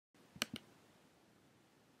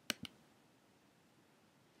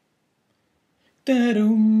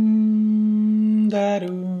Da-dum, da-dum,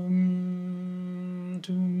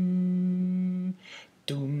 dum.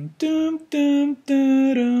 Dum, dum, dum,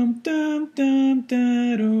 da-dum, dum, dum,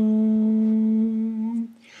 da-dum.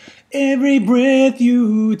 Every breath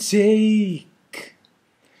you take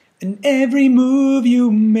and every move you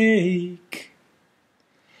make,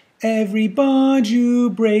 every bond you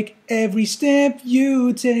break, every step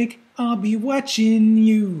you take, I'll be watching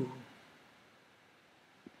you.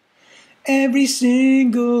 Every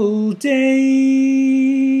single day,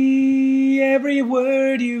 every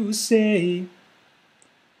word you say,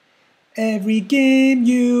 every game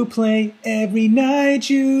you play, every night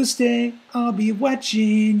you stay, I'll be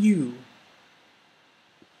watching you.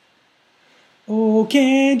 Oh,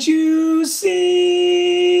 can't you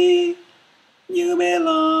see you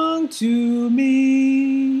belong to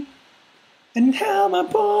me? And how my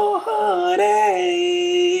poor heart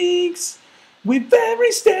aches with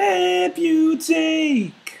every step you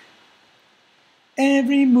take,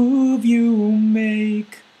 every move you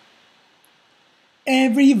make,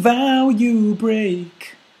 every vow you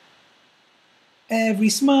break, every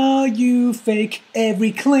smile you fake,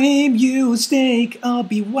 every claim you stake, I'll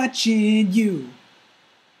be watching you.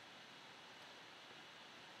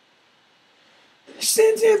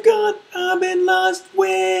 Since you've gone, I've been lost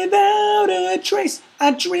without a trace.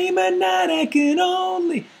 I dream at night, I can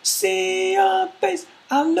only see your face.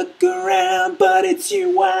 I look around, but it's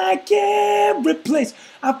you I can't replace.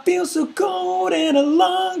 I feel so cold and I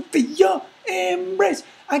long for your embrace.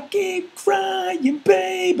 I keep crying,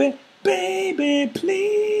 baby, baby,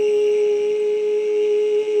 please.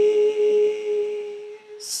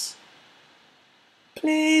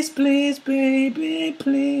 Please, please, baby,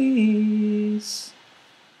 please.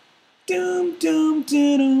 Doom, doom,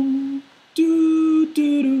 doom, doo,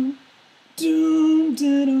 doo, doo, doom,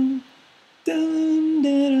 doom, dum,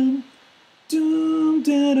 dum, doom,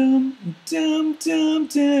 dum, dum, dum,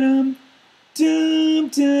 dum, dum, dum,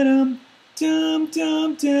 dum,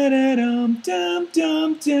 dum, dum, dum,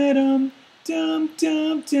 dum, dum, dum,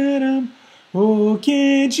 dum, dum. Oh,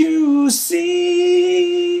 can't you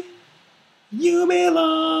see you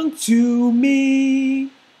belong to me?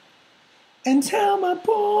 And how my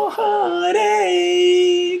poor heart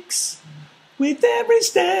aches with every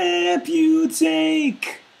step you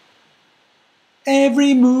take,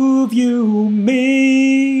 every move you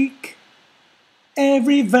make,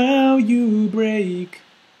 every vow you break,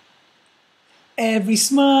 every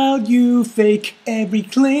smile you fake, every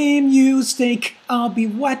claim you stake, I'll be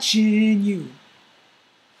watching you.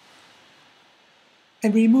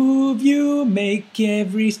 Every move you make,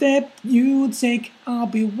 every step you take, I'll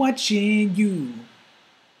be watching you.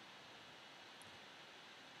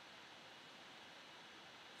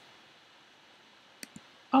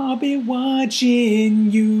 I'll be watching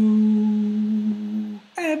you.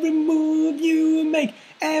 Every move you make,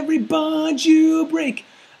 every bond you break,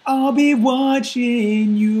 I'll be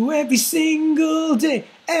watching you every single day.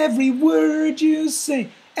 Every word you say,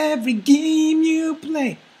 every game you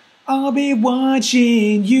play, I'll be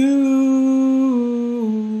watching you.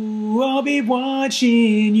 I'll be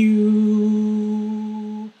watching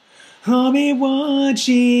you. I'll be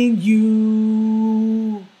watching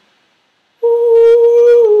you.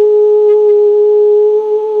 Ooh,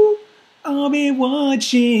 I'll be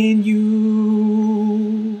watching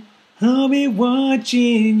you. I'll be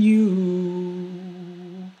watching you.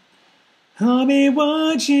 I'll be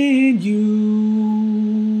watching you.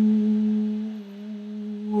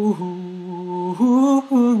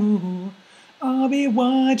 I'll be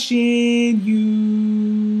watching you.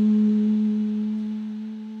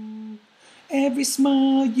 Every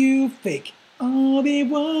smile you fake, I'll be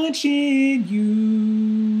watching you.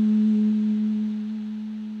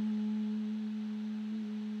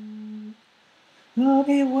 I'll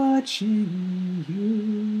be watching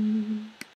you.